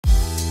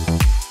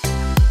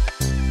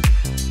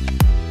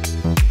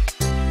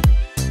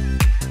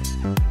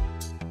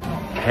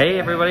Hey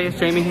everybody, it's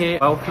Jamie here.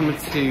 Welcome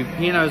to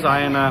P&O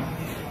Iona.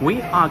 We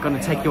are going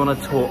to take you on a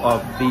tour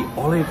of the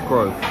Olive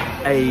Grove,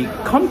 a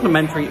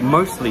complimentary,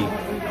 mostly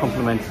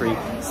complimentary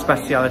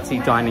specialty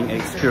dining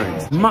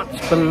experience.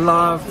 Much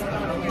beloved,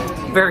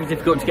 very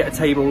difficult to get a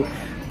table,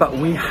 but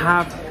we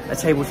have a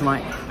table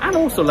tonight and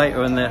also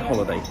later in the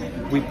holiday.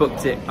 We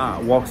booked it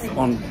whilst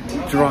on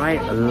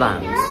dry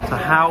land. So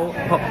how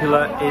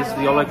popular is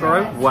the Olive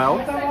Grove? Well,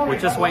 we're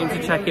just waiting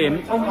to check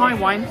in. Oh, hi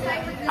wine.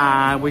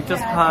 We've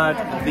just heard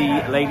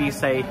the lady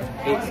say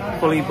it's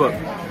fully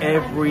booked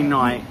every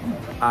night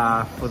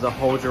for the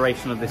whole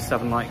duration of this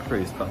 7-night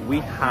cruise, but we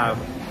have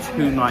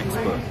 2 nights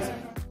booked.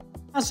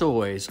 As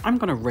always, I'm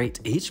going to rate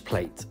each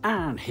plate,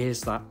 and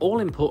here's that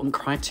all-important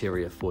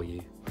criteria for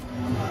you.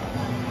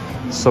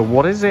 So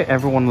what is it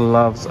everyone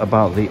loves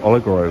about the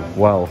Olive Grove?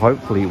 Well,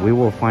 hopefully we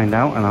will find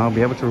out and I'll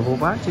be able to report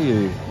back to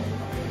you.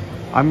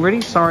 I'm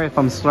really sorry if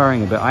I'm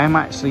slurring a bit. I am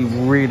actually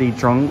really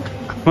drunk.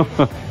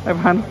 I've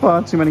had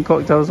far too many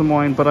cocktails and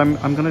wine, but I'm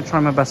going to try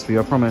my best for you,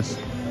 I promise.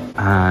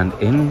 And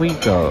in we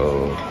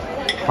go.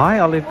 Hi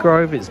Olive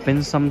Grove, it's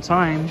been some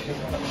time.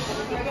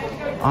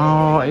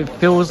 Oh, it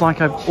feels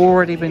like I've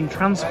already been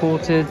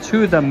transported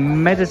to the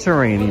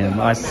Mediterranean.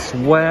 I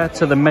swear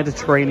to the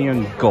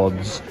Mediterranean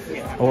gods.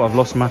 Oh, I've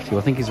lost Matthew.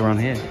 I think he's around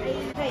here.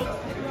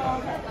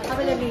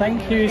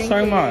 Thank you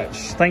so much.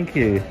 Thank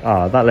you.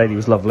 Ah, that lady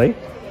was lovely.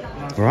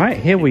 Right,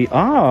 here we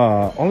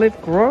are.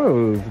 Olive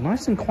Grove.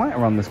 Nice and quiet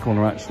around this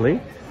corner, actually.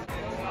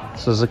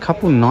 So there's a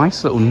couple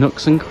nice little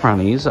nooks and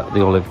crannies at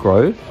the Olive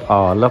Grove.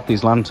 Oh, I love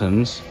these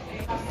lanterns.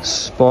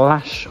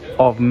 Splash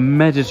of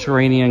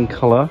Mediterranean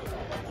colour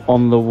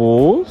on the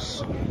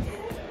walls.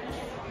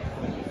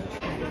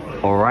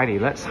 Alrighty,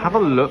 let's have a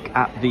look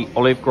at the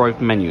Olive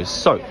Grove menus.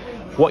 So,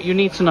 what you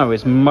need to know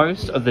is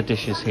most of the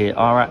dishes here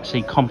are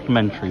actually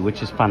complimentary,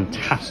 which is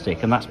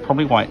fantastic, and that's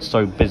probably why it's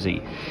so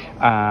busy.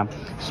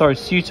 So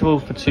suitable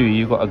for 2,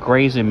 you've got a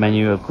grazing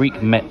menu of Greek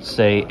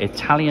mezze,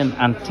 Italian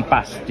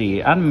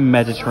antipasti, and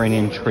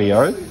Mediterranean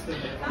trio.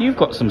 You've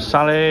got some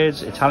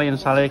salads, Italian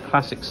salad,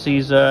 classic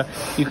Caesar.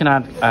 You can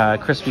add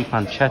crispy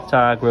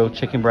pancetta, grilled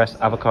chicken breast,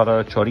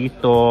 avocado,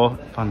 chorizo.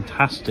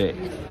 Fantastic.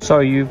 So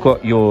you've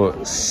got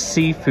your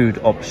seafood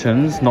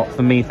options. Not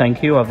for me,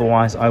 thank you.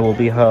 Otherwise, I will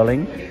be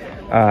hurling.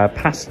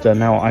 Pasta.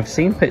 Now, I've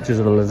seen pictures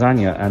of the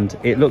lasagna and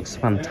it looks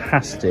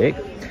fantastic.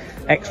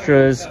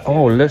 Extras.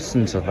 Oh,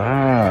 listen to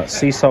that.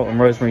 Sea salt and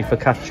rosemary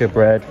focaccia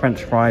bread,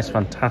 French fries.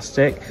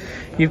 Fantastic.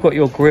 You've got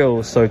your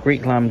grills, so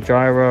Greek lamb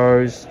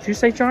gyros. Did you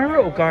say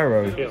gyro or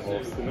gyro?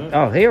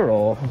 Oh,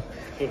 hero.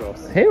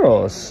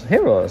 Heros.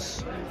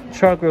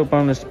 Char grilled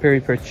boneless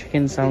peri-peri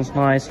chicken sounds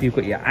nice. You've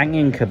got your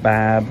onion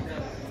kebab.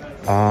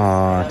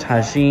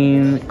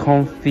 Tagine,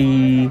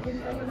 confit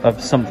of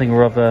something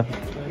or other.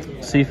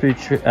 Seafood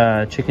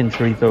chicken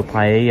chorizo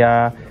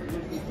paella.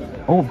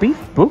 Oh, beef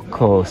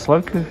buco,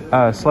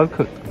 slow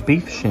cooked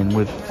beef shin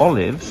with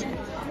olives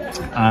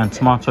and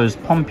tomatoes,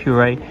 pom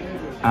puree,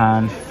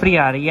 and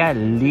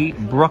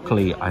friarielli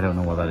broccoli. I don't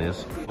know what that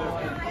is.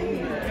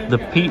 The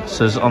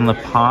pizzas on the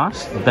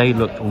past, they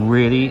look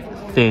really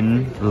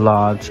thin,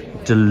 large,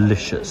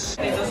 delicious.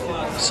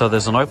 So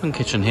there's an open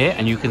kitchen here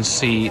and you can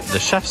see the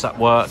chefs at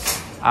work.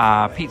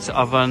 Pizza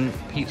oven.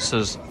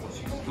 Pizzas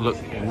look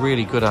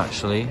really good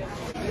actually.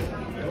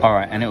 All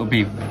right, and it would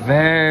be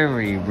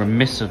very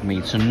remiss of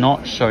me to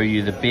not show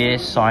you the beer,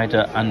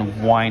 cider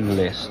and wine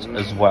list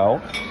as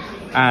well.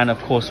 And of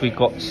course we've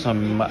got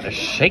some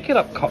shake it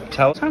up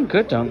cocktails. Sound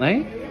good, don't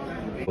they?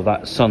 Well,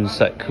 that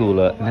sunset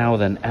cooler. Now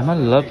then, Emma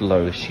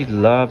Ludlow, she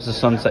loves the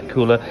sunset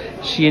cooler.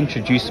 She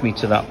introduced me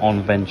to that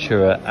on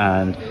Ventura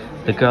and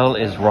the girl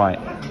is right.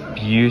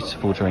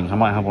 Beautiful drink. I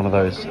might have one of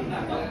those.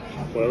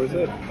 Where is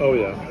it? Oh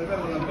yeah.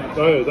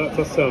 Oh, that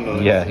does sound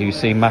nice. Yeah, you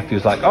see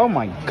Matthew's like, oh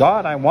my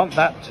god, I want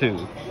that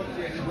too.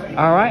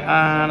 All right,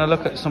 and a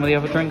look at some of the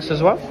other drinks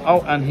as well.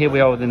 Oh, and here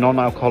we are with the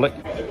non-alcoholic.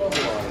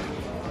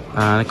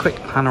 And a quick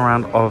pan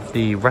around of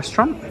the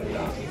restaurant.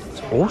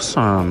 It's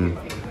awesome.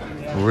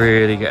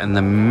 Really getting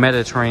the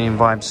Mediterranean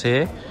vibes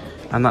here.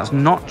 And that's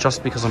not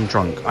just because I'm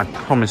drunk, I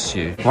promise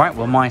you. Right,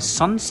 well, my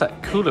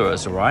sunset cooler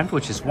has arrived,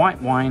 which is white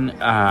wine,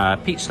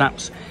 peach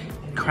schnapps,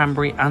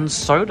 cranberry and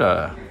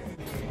soda.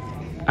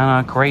 And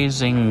our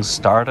grazing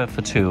starter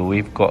for 2,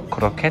 we've got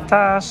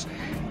croquetas,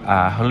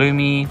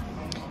 halloumi,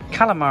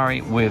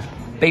 calamari with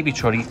baby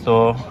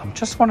chorizo. I'm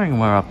just wondering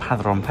where our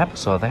padron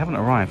peppers are. They haven't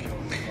arrived.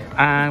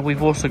 And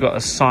we've also got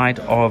a side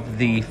of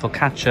the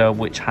focaccia,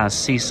 which has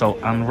sea salt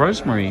and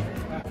rosemary.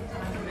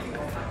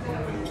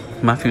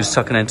 Matthew's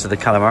tucking into the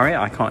calamari.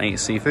 I can't eat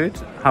seafood.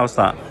 How's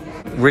that?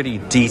 Really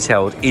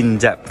detailed,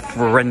 in-depth,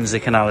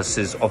 forensic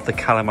analysis of the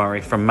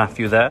calamari from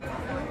Matthew there.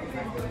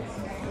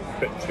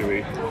 Bit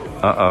chewy.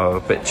 Uh-oh, a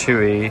bit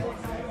chewy.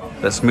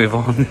 Let's move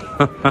on.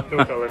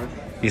 Still going.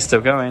 He's still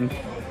going.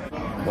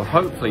 Well,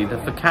 hopefully the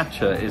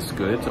focaccia is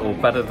good, or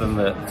better than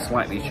the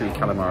slightly chewy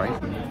calamari.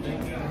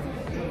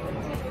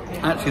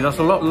 Actually, that's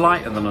a lot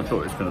lighter than I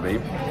thought it was going to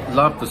be.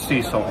 Love the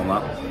sea salt on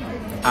that.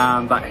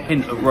 And that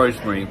hint of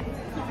rosemary.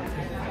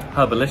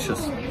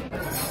 Herbalicious.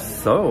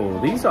 So,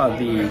 these are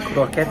the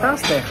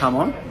croquetas de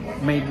jamón.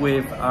 made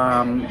with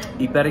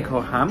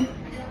Iberico ham,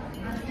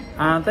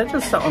 and they're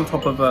just set on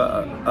top of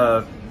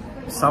a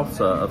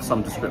salsa of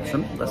some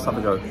description. Let's have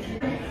a go.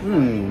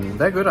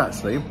 They're good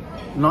actually.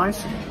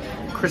 Nice,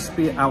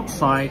 crispy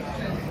outside,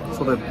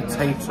 sort of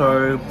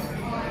potato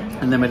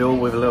in the middle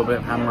with a little bit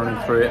of ham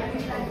running through it.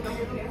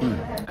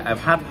 I've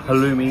had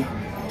halloumi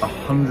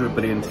 100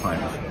 billion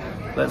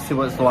times. Let's see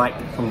what it's like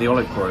from the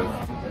olive grove.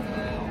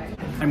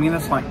 I mean,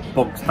 that's like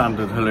bog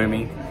standard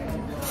halloumi.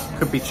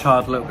 Could be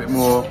charred a little bit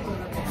more.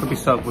 Could be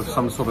served with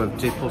some sort of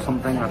dip or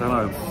something. I don't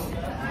know.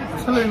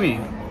 It's halloumi.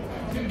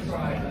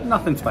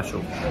 Nothing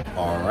special.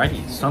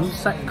 Alrighty,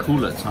 sunset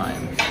cooler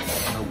time.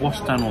 I'll wash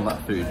down all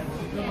that food.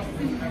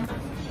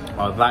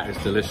 Oh, that is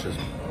delicious.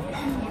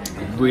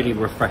 Really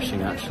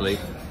refreshing, actually.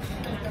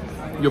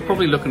 You're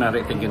probably looking at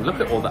it thinking, look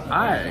at all the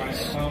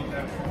ice.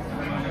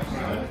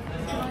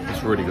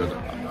 It's really good.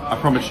 I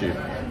promise you.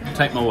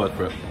 Take my word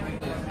for it.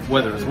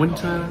 Whether it's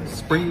winter,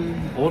 spring,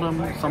 autumn,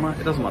 summer,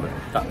 it doesn't matter.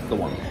 That's the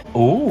one.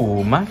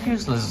 Oh,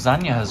 Matthew's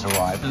lasagna has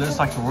arrived. It looks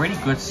like a really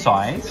good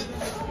size.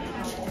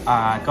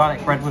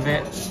 Garlic bread with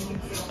it.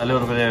 A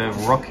little bit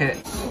of rocket.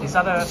 Is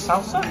that a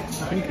salsa? I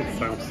think it's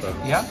salsa.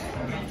 Yeah.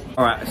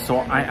 Alright, so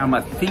I am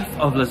a thief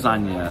of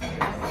lasagna.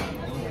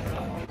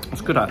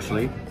 It's good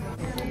actually.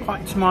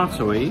 Quite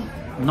tomatoey.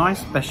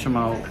 Nice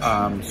bechamel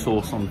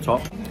sauce on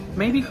top.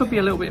 Maybe could be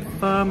a little bit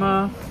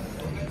firmer,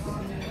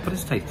 but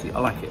it's tasty. I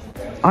like it.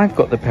 I've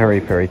got the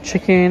peri peri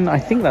chicken. I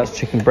think that's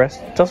chicken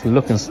breast. It does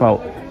look and smell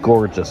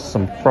gorgeous.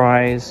 Some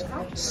fries,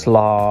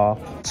 slaw,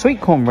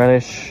 sweet corn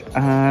relish,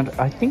 and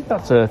I think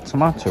that's a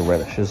tomato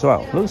relish as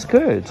well. Looks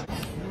good.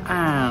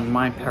 And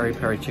my peri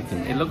peri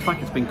chicken. It looks like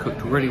it's been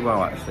cooked really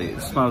well actually.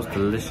 It smells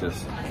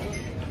delicious.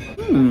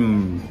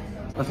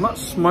 It's much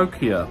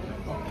smokier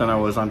than I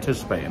was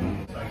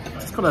anticipating.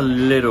 It's got a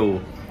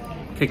little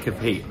kick of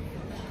heat.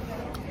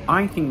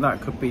 I think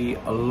that could be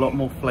a lot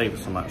more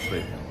flavoursome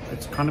actually.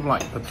 It's kind of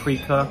like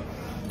paprika,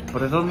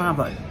 but it doesn't have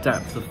that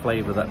depth of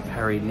flavour that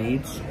peri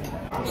needs.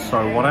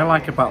 So what I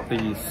like about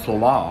the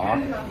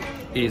slaw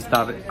is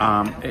that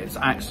it's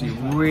actually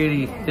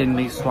really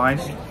thinly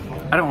sliced.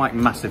 I don't like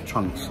massive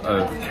chunks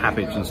of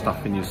cabbage and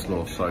stuff in your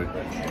slaw, so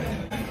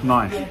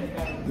nice.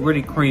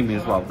 Really creamy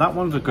as well. That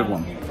one's a good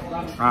one.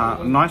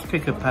 Nice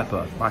kick of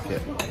pepper, like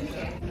it.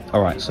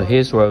 Alright, so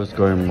here's where I was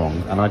going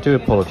wrong, and I do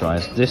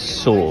apologise. This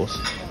sauce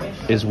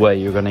is where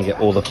you're going to get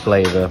all the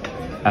flavour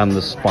and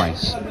the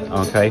spice,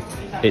 okay?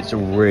 It's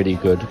really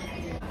good.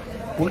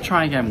 We'll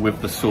try again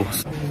with the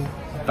sauce.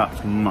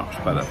 That's much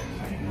better.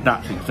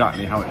 That's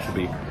exactly how it should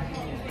be.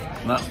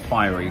 That's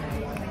fiery,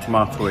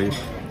 tomatoey,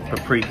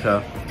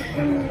 paprika,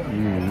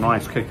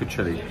 nice kick of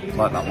chilli.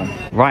 Like that one.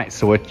 Right,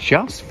 so we're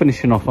just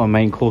finishing off our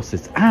main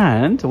courses,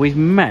 and we've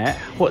met.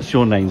 What's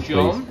your name,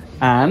 John. please?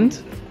 And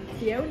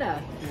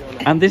Fiona.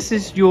 and this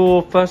is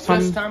your first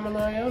time. First time on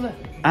Iona.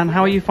 And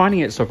how are you finding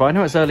it so far? I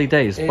know it's early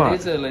days, but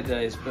It is early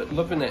days, but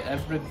loving it,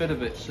 every bit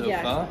of it so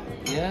far.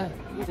 Yeah.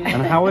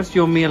 and how was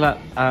your meal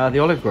at the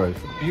Olive Grove?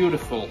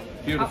 Beautiful,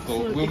 beautiful.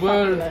 Absolutely We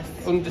were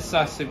fabulous.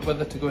 undecisive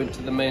whether to go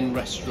into the main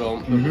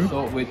restaurant, but we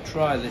thought we'd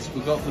try this.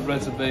 We got the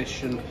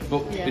reservation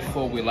booked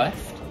before we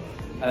left,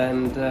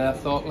 and I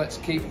thought let's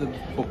keep the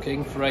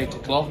booking for 8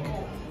 o'clock.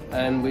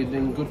 And we're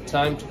in good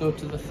time to go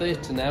to the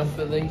theatre now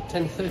for the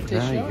 10:30 show.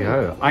 There you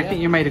go. I think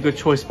you made a good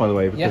choice, by the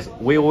way, because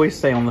we always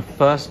say on the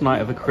first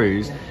night of a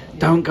cruise,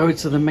 don't go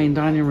to the main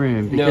dining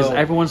room because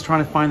everyone's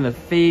trying to find their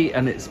feet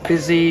and it's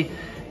busy.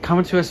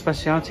 Come to a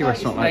specialty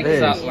restaurant like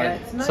Exactly. Yeah,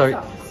 it's nice So-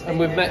 atmosphere. And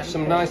we've met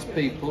some nice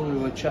people who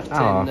were chatting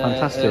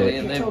fantastic.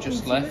 earlier. They've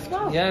just left.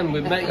 Yeah, and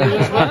we've met you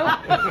as well.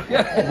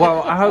 Yeah.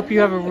 Well, I hope you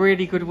have a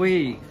really good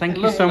week. Thank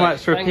you so Lovely. much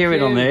for Thank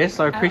appearing on you. this.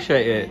 I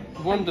appreciate it.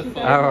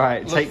 Wonderful. All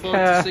right, Look take forward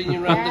care. to seeing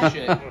you around the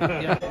ship.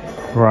 Yeah.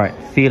 Right,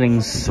 feeling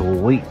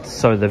sweet.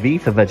 So the V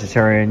for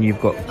vegetarian,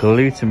 you've got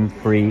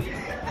gluten-free.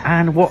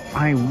 And what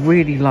I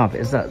really love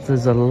is that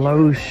there's a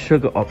low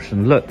sugar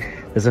option. Look,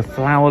 there's a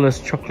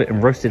flourless chocolate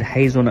and roasted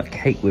hazelnut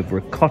cake with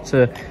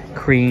ricotta,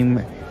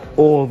 cream,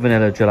 or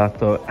vanilla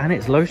gelato, and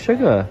it's low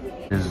sugar.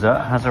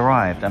 Dessert has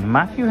arrived, and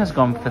Matthew has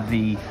gone for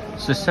the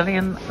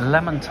Sicilian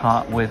lemon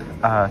tart with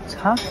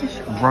Turkish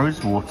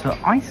rosewater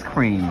ice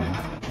cream.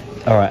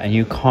 All right, and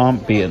you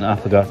can't beat an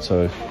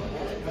affogato.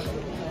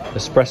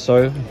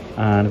 Espresso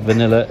and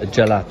vanilla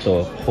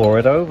gelato. Pour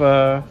it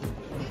over.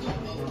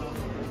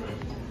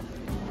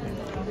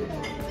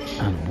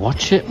 And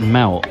watch it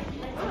melt.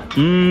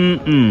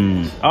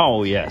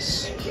 Oh,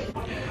 yes.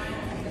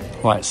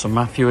 Right, so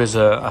Matthew is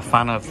a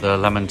fan of the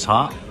lemon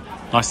tart.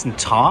 Nice and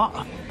tart.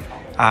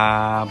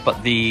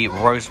 But the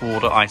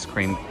rosewater ice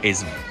cream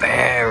is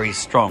very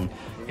strong.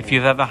 If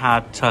you've ever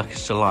had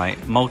Turkish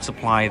Delight,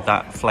 multiply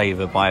that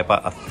flavour by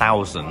about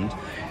 1,000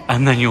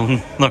 and then you'll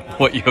know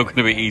what you're going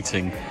to be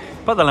eating.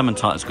 But the lemon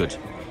tart is good.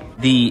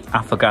 The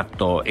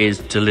affogato is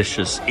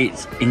delicious.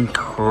 It's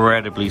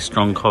incredibly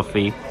strong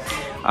coffee.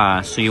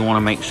 So you want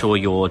to make sure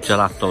your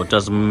gelato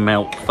does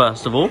melt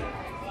first of all.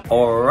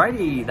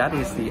 Alrighty, that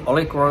is the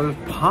Olive Grove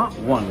Part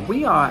 1.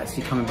 We are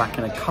actually coming back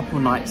in a couple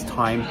nights'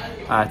 time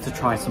to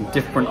try some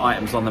different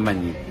items on the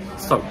menu.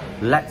 So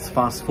let's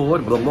fast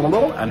forward,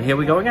 and here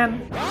we go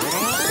again.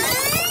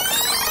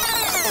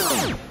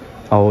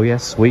 Oh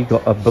yes, we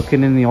got a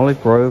booking in the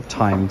Olive Grove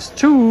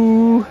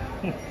 ×2.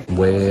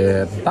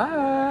 We're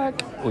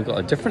back. We got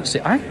a different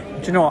seat.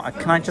 Do you know what?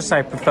 Can I just say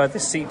I prefer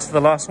this seat to the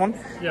last one?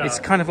 Yeah. It's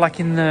kind of like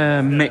in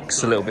the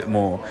mix a little bit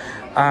more.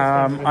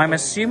 I'm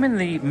assuming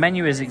the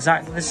menu is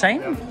exactly the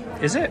same,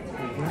 is it?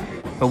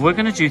 But we're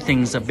going to do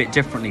things a bit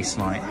differently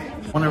tonight.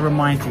 I want to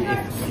remind you,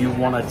 if you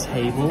want a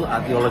table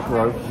at the Olive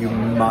Grove, you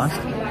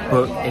must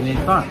book in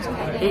advance.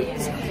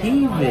 It's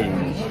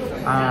heaving.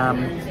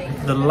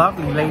 The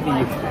lovely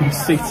lady who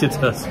seated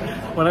us,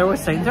 when I was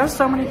saying there's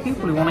so many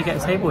people who want to get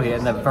a table here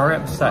and they're very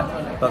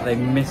upset that they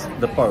missed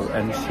the boat,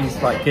 and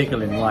she's like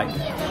giggling like,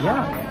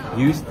 yeah,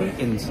 use the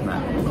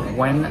internet.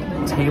 When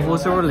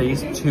tables are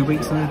released 2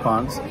 weeks in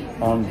advance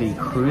on the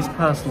cruise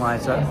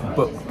personalizer,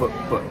 book.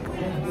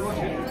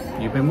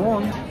 You've been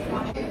warned.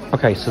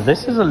 Okay, so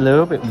this is a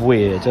little bit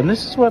weird, and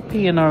this is where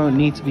P&O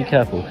need to be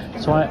careful.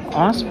 So I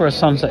asked for a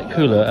sunset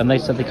cooler, and they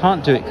said they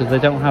can't do it because they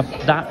don't have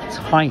that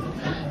type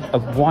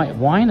of white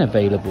wine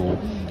available.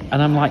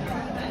 And I'm like,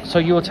 so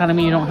you're telling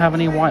me you don't have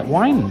any white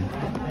wine?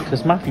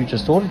 Because Matthew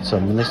just ordered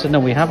some, and they said, no,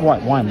 we have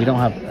white wine, we don't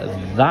have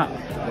that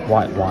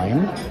white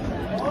wine.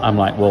 I'm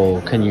like,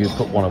 well, can you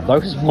put one of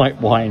those white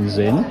wines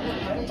in?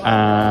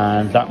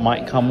 And that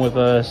might come with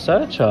a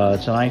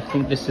surcharge. And I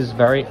think this is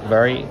very,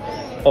 very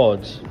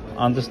odd.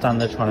 I understand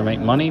they're trying to make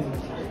money,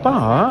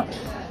 but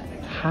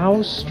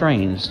how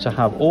strange to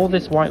have all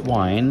this white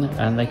wine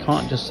and they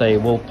can't just say,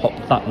 we'll pop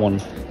that one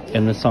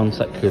in the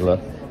sunset cooler.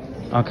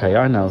 Okay,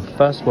 I know,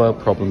 first world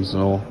problems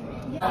and all.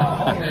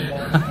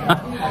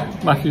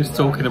 Matthew's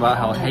talking about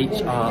how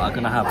HR are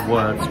going to have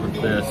words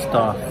with the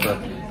staff for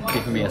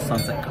giving me a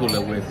sunset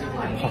cooler with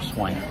posh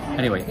wine.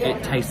 Anyway,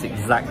 it tastes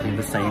exactly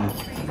the same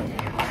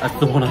as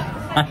the one I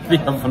had the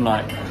other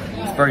night.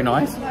 It's very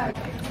nice.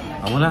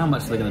 I wonder how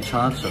much they're going to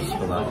charge us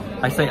for that.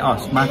 I say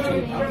us,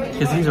 Matthew,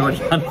 because he's already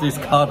handed his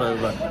card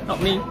over,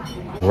 not me.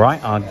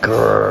 Right, our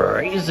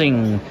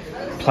grazing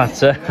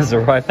platter has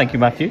arrived. Thank you,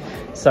 Matthew.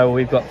 So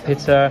we've got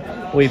pitta,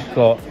 we've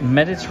got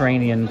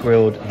Mediterranean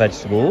grilled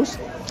vegetables,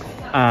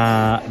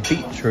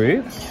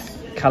 beetroot,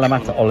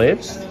 Kalamata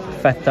olives,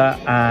 feta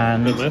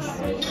and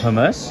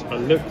hummus.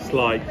 It looks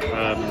like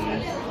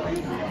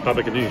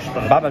baba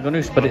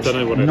ganoush, but it's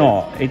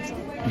not. It's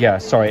yeah,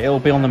 sorry, it'll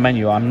be on the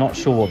menu. I'm not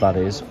sure what that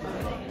is.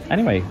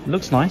 Anyway,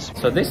 looks nice.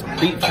 So this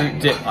beetroot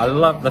dip, I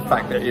love the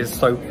fact that it is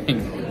so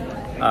pink.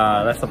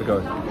 Let's have a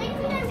go.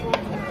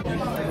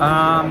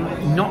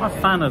 Not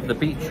a fan of the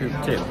beetroot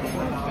dip.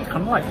 It's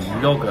kind of like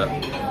yogurt.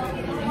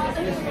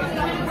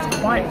 It's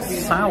quite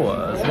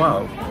sour as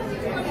well.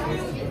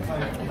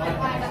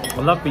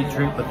 I love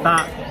beetroot, but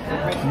that,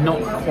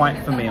 not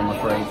quite for me, I'm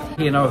afraid.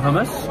 P&O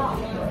hummus.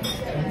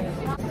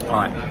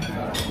 Alright,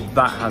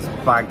 that has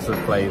bags of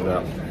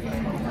flavour.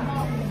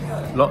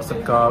 Lots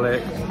of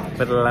garlic,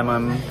 bit of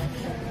lemon.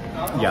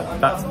 Yeah,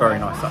 that's very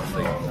nice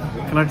actually.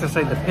 Can I just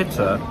say the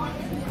pitta,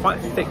 quite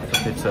thick the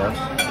pitta,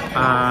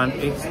 and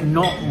it's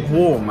not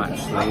warm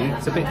actually,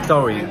 it's a bit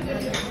doughy.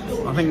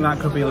 I think that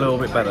could be a little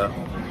bit better.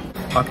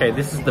 Okay,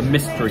 this is the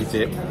mystery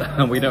dip,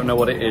 and we don't know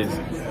what it is.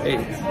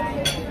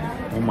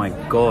 Oh my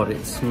god,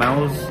 it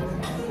smells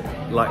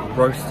like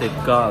roasted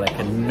garlic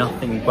and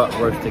nothing but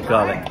roasted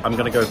garlic. I'm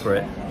gonna go for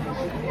it.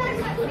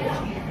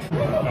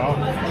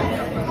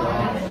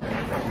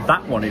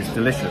 That one is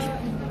delicious,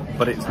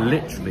 but it's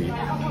literally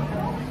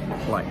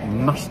like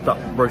mushed up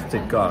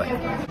roasted garlic.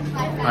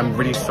 I'm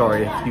really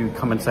sorry if you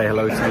come and say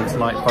hello to me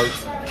tonight,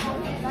 folks.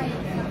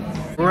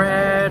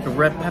 Red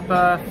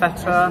pepper,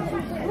 feta.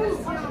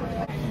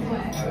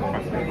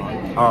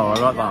 Oh, I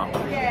like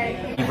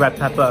that. The red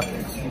pepper,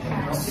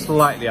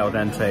 slightly al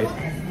dente.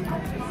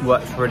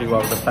 Works really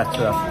well with the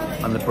feta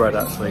and the bread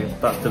actually.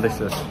 That's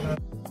delicious.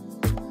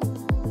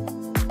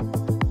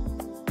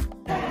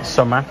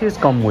 So Matthew's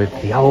gone with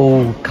the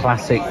old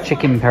classic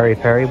chicken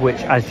peri-peri,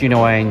 which, as you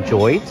know, I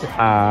enjoyed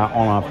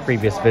on our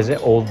previous visit,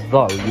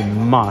 although you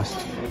must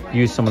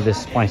use some of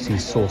this spicy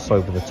sauce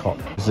over the top.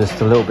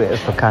 Just a little bit of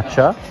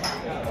focaccia.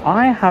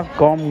 I have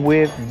gone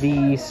with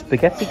the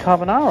spaghetti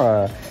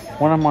carbonara,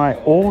 one of my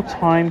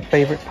all-time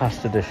favorite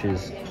pasta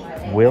dishes.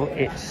 Will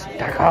it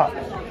stack up?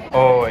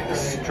 Oh,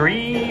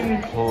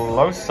 extreme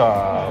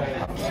close-up.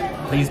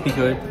 Please be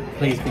good,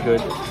 please be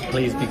good,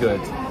 please be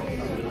good.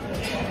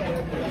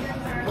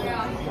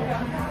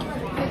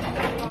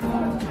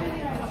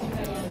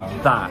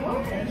 That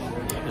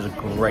is a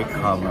great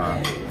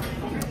carbonara.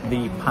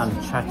 The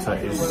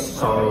pancetta is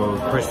so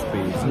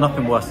crispy. There's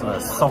nothing worse than a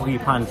soggy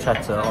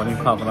pancetta on your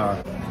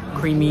carbonara.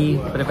 Creamy,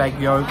 bit of egg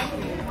yolk,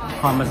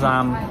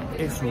 parmesan.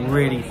 It's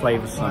really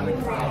flavoursome.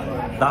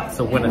 That's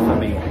a winner for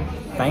me.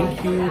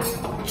 Thank you,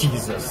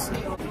 Jesus.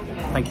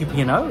 Thank you,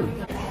 P&O.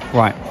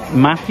 Right,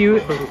 Matthew.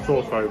 Put the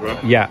sauce over.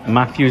 Yeah,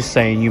 Matthew's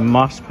saying you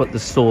must put the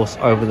sauce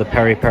over the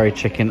peri-peri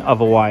chicken,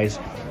 otherwise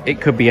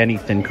it could be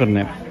anything, couldn't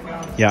it?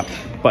 Yeah,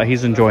 but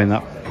he's enjoying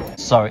that.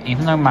 So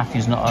even though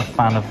Matthew's not a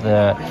fan of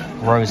the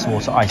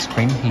rosewater ice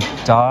cream, he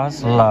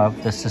does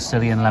love the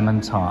Sicilian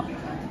lemon tart.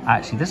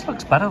 Actually, this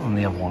looks better than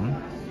the other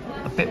one.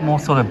 A bit more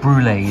sort of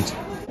bruleed.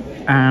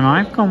 And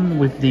I've gone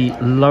with the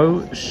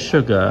low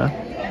sugar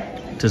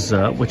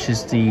dessert, which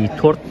is the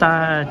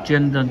torta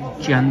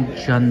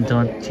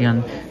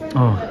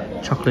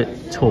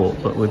chocolate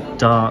tort, but with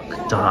dark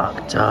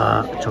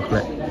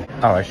chocolate.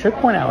 Oh, I should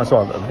point out as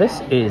well that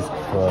this is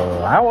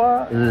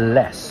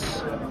flourless.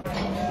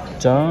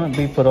 Don't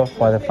be put off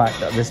by the fact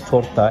that this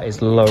torta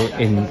is low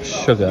in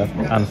sugar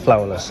and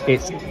flourless.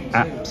 It's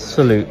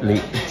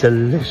absolutely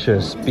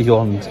delicious,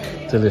 beyond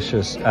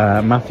delicious.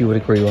 Matthew would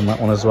agree on that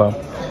one as well.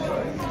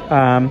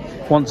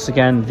 Once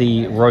again,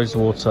 the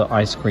rosewater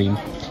ice cream.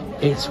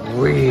 It's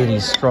really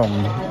strong.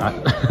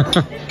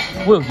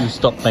 Will you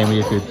stop playing with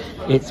your food?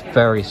 It's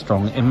very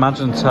strong.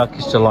 Imagine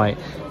Turkish Delight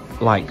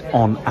like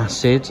on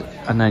acid,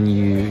 and then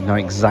you know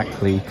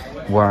exactly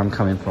where I'm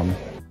coming from.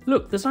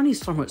 Look, there's only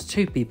so much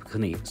two people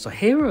can eat, so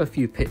here are a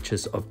few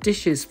pictures of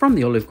dishes from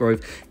the Olive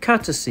Grove,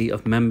 courtesy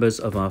of members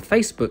of our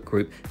Facebook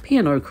group,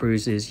 P&O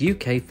Cruises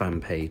UK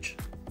fan page.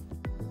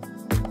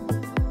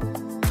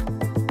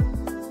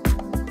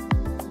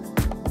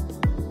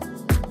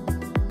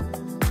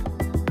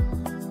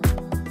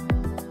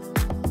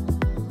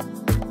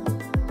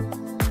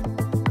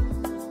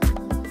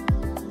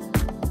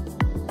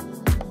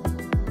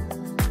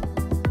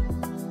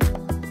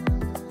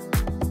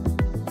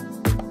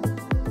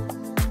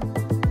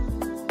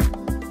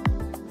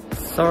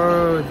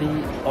 So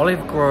the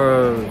Olive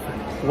Grove,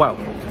 well,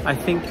 I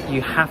think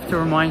you have to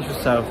remind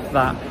yourself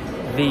that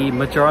the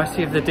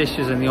majority of the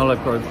dishes in the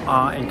Olive Grove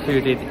are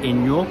included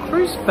in your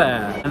cruise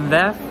fare, and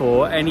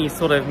therefore any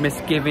sort of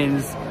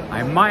misgivings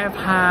I might have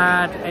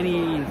had,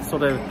 any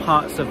sort of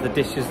parts of the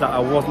dishes that I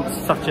wasn't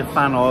such a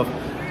fan of,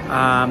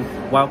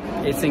 well,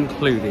 it's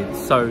included,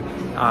 so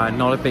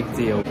not a big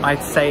deal.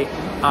 I'd say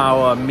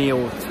our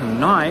meal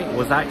tonight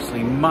was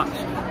actually much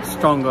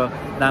stronger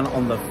than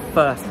on the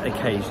first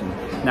occasion.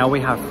 Now,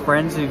 we have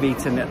friends who've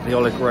eaten at the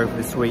Olive Grove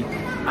this week,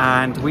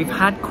 and we've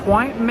had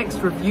quite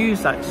mixed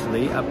reviews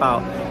actually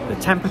about the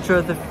temperature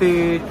of the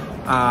food,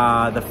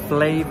 the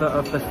flavour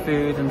of the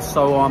food and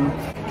so on.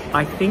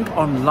 I think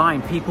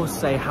online people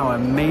say how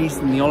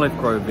amazing the Olive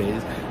Grove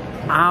is.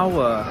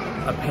 Our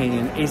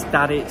opinion is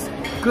that it's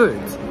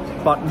good,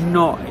 but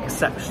not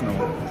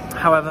exceptional.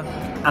 However,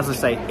 as I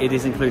say, it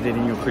is included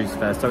in your cruise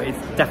fare, so it's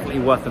definitely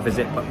worth a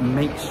visit, but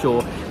make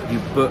sure you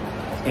book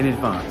in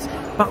advance.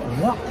 But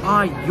what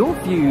are your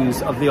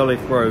views of the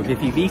Olive Grove?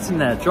 If you've eaten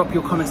there, drop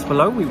your comments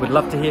below. We would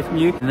love to hear from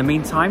you. In the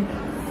meantime,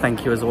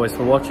 thank you as always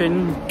for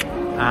watching,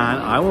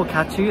 and I will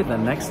catch you the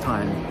next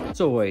time. As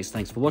always,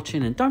 thanks for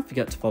watching, and don't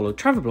forget to follow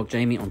Travel Blog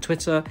Jamie on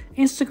Twitter,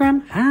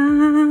 Instagram,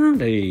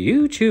 and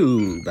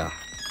YouTube.